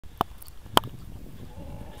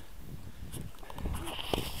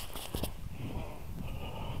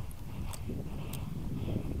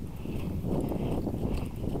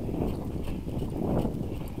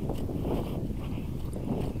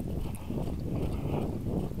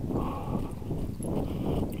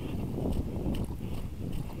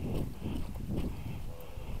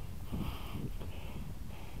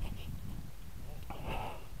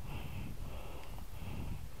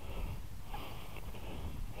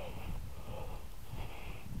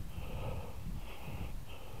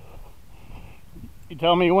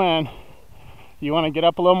tell me when. You want to get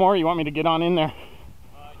up a little more, or you want me to get on in there? You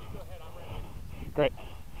go ahead, I'm ready. Great.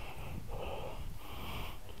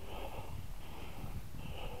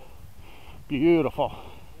 Beautiful.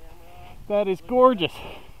 That is gorgeous.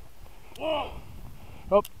 Whoa!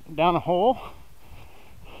 Oh, down a hole.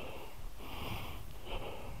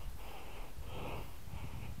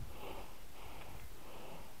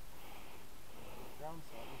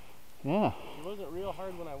 Yeah. She wasn't real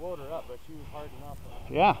hard when I woke her up, but she was hard enough.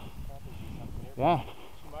 Yeah. Yeah.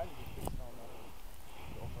 She might have just been trying to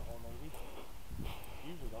go for a hole, maybe.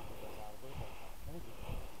 Usually don't get this out of her, but maybe.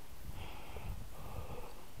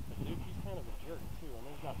 But dude, he's kind of a jerk too. I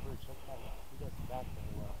mean, he's not birch. He does that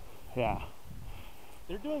very well. Yeah.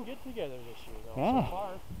 They're doing good together this year, though. Yeah. So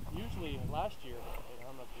far, usually last year, I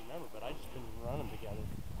don't know if you remember, but I just couldn't run them together.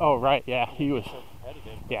 Oh, right. Yeah. He was so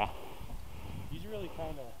competitive. Yeah. He's really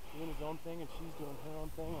kind of doing his own thing, and she's doing her own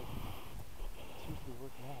thing, and it seems to be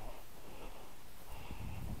working out.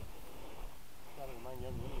 Gotta remind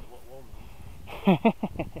young women what woe means.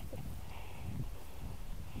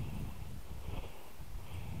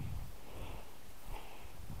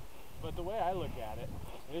 But the way I look at it,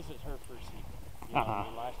 this is her first season. You know, I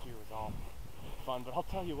mean, last year was all fun, but I'll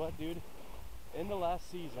tell you what, dude. In the last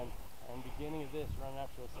season and beginning of this, running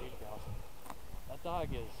after those sage grouse, that dog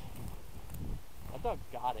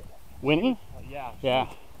got it. Winnie? Yeah.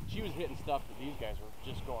 Yeah. She was hitting stuff that these guys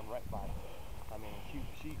were just going right by. I mean,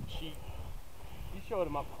 she showed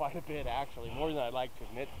him up quite a bit, actually, more than I'd like to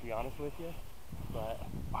admit, to be honest with you. But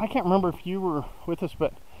I can't remember if you were with us,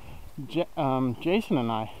 but Jason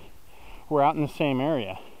and I were out in the same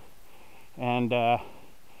area, and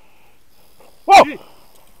whoa!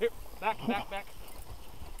 Here, back.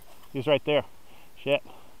 He was right there. Shit.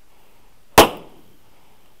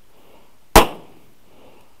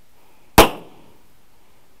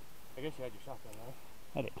 I guess you had your shotgun, right?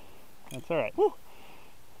 I did. That's all right. Woo.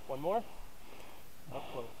 One more. Up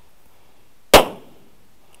close.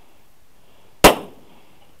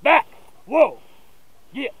 Back. Whoa.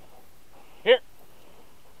 Yeah. Here.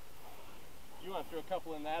 You want to throw a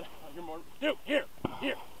couple in that? You're more. Dude, here.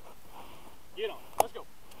 Get on. Let's go.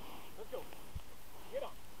 Get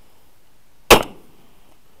on.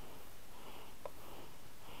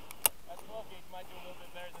 That 12 gauge might do a little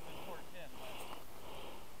bit better than this 410.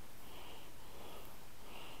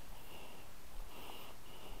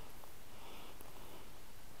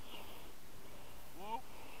 Whoa,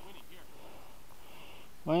 Winnie, here.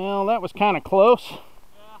 Well, that was kind of close. Yeah.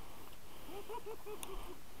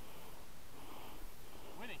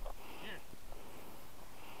 Winnie, here.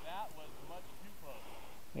 That was much too close.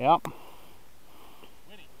 Yep.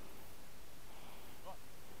 Winnie. Go on.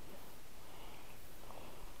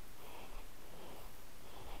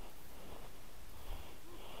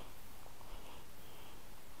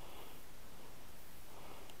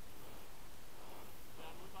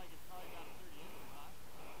 That looks like it's probably about 30 inches high.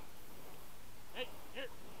 Hey, here.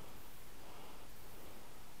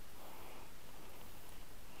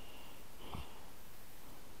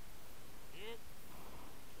 Here.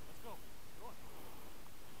 Let's go. Go on.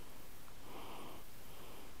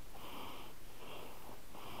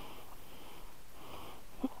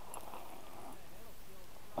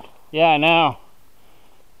 Yeah, I know.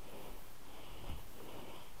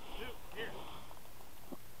 Dude, here.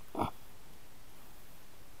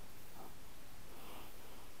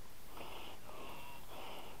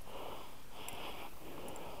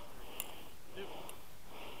 Dude.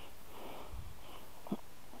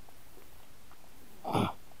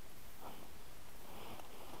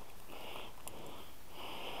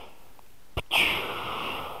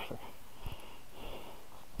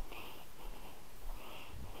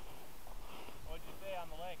 What'd you say on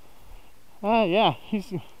the length? Yeah,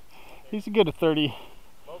 he's a good at 30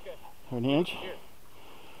 Okay. inch. Here.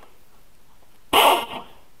 Well,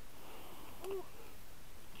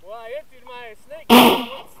 I emptied my snake.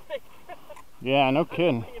 One snake. Yeah, no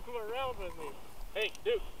kidding. Bringing him around with me. Hey,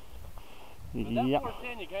 dude. But that Yep.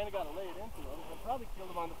 410, you kind of got to lay it into him. I probably killed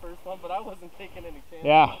him on the first one, but I wasn't taking any chances.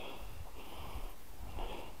 Yeah.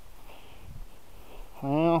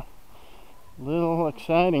 Well, a little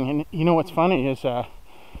exciting. And you know what's funny is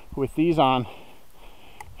with these on,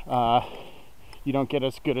 you don't get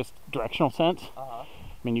as good as directional sense. I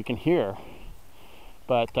mean, you can hear,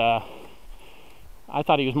 but I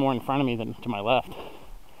thought he was more in front of me than to my left.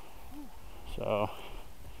 So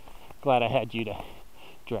glad I had you to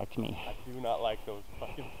direct me. I do not like those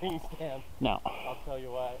fucking things, Dan. No. I'll tell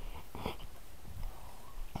you what.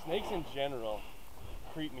 Snakes in general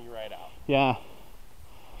creep me right out. Yeah.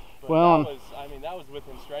 But Well, that was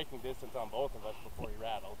within striking distance on both of us before he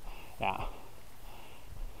rattled. Yeah.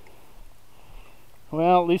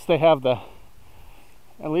 Well, at least they have the.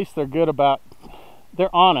 At least they're good about.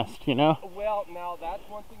 They're honest, you know. Well, now that's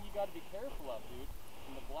one thing you got to be careful of, dude.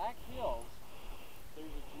 In the Black Hills, there's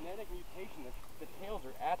a genetic mutation that the tails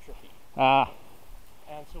are atrophied. Ah.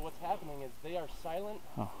 And so what's happening is they are silent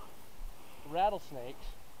rattlesnakes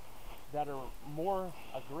that are more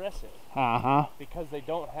aggressive. Because they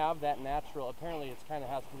don't have that natural. Apparently, it's kind of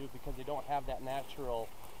has to do because they don't have that natural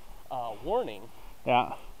warning.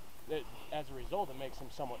 Yeah. As a result, it makes them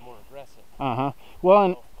somewhat more aggressive. Well,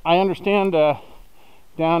 and I understand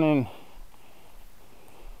down in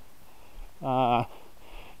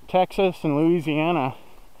Texas and Louisiana,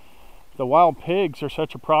 the wild pigs are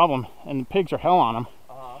such a problem, and the pigs are hell on them,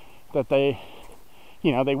 that they,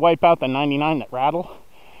 you know, they wipe out the 99 that rattle,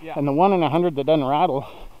 and the 1 in 100 that doesn't rattle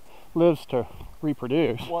lives to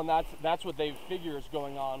reproduce. Well, and that's what they figure is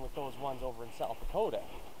going on with those ones over in South Dakota.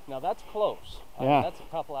 Now that's close. I mean, that's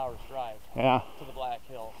a couple hours drive to the Black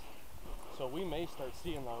Hills. So we may start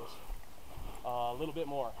seeing those a little bit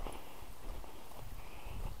more.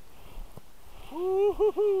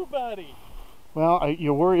 Woo-hoo-hoo, buddy. Well,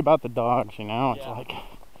 you worry about the dogs, you know. It's like.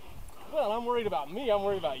 Well, I'm worried about me. I'm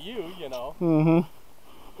worried about you, you know.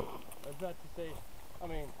 That's not to say. I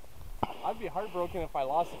mean, I'd be heartbroken if I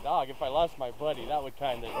lost a dog. If I lost my buddy, that would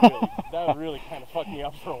really kind of fuck me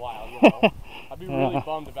up for a while, you know. I'd be really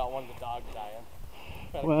bummed about one of the dogs dying.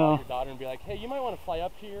 I'd call your daughter and be like, "Hey, you might want to fly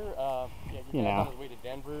up here. Your dad's on his way to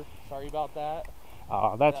Denver. Sorry about that."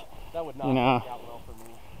 Oh, that would not work out well for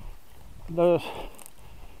me. Those,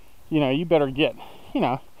 you know, you better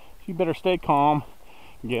you better stay calm,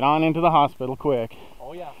 get on into the hospital quick.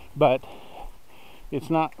 Oh yeah. But it's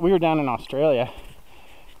not. We were down in Australia.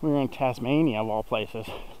 We were in Tasmania, of all places,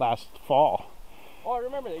 last fall. Oh, I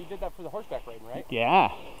remember that. You did that for the horseback riding, right?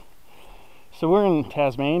 Yeah. So we're in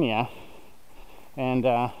Tasmania, and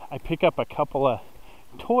I pick up a couple of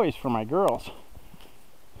toys for my girls.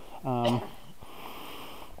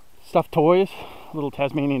 Stuffed toys, a little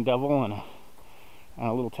Tasmanian devil and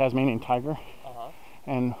a little Tasmanian tiger.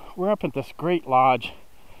 And we're up at this great lodge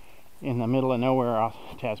in the middle of nowhere,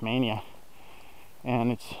 Tasmania,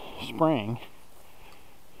 and it's spring.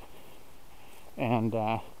 And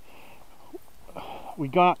we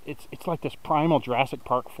got it's like this primal Jurassic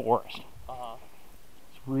Park forest.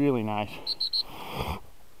 It's really nice,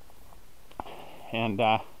 and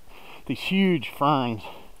these huge ferns.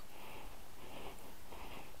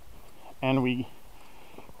 And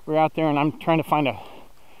we're out there, and I'm trying to find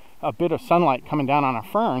a bit of sunlight coming down on a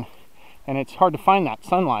fern, and it's hard to find that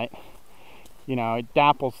sunlight. You know, it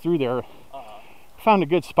dapples through there. Found a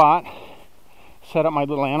good spot, set up my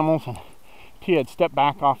little animals, and Tia had stepped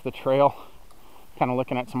back off the trail, kind of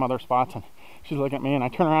looking at some other spots, and she's looking at me, and I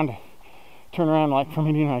turn around like for a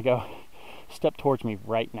minute, and I go, "Step towards me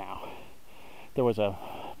right now." There was a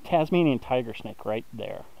Tasmanian tiger snake right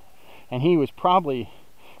there, and he was probably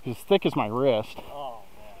as thick as my wrist. Oh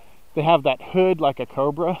man. They have that hood like a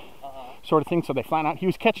cobra sort of thing, so they flatten out. He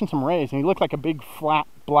was catching some rays, and he looked like a big flat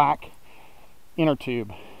black inner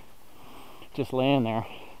tube just laying there.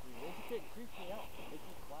 It creeps me out. It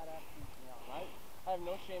just flat out creeps me out. I have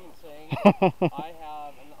no shame in saying I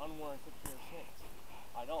have an unwarranted fear of snakes.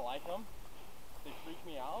 I don't like them. They freak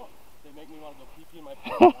me out. They make me want to go pee-pee in my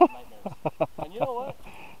pants. I have nightmares. And you know what?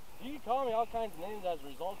 You can call me all kinds of names as a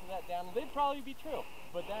result of that, Dan. They'd probably be true,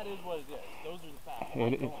 but that is what it is. Those are the facts. I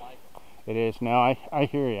don't like them. It is. No, I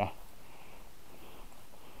hear you.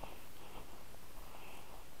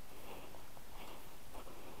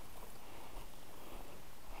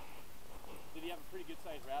 Did he have a pretty good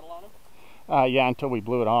sized rattle on him? Yeah, until we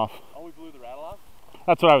blew it off. Oh, we blew the rattle off?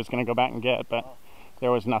 That's what I was going to go back and get, but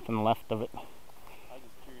there was nothing left of it. I was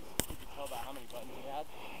just curious. Could you tell by how many buttons he had?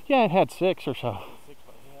 Yeah, it had 6 or so. 6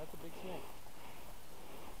 buttons. Yeah, that's a big snake.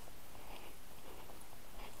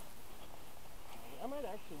 I might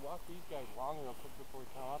actually walk these guys long real quick before we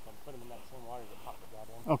come up and put them in that same water that Papa got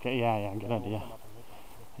in. Okay, yeah, good idea.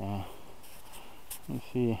 Yeah. Let me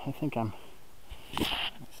see. I think I'm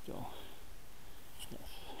still.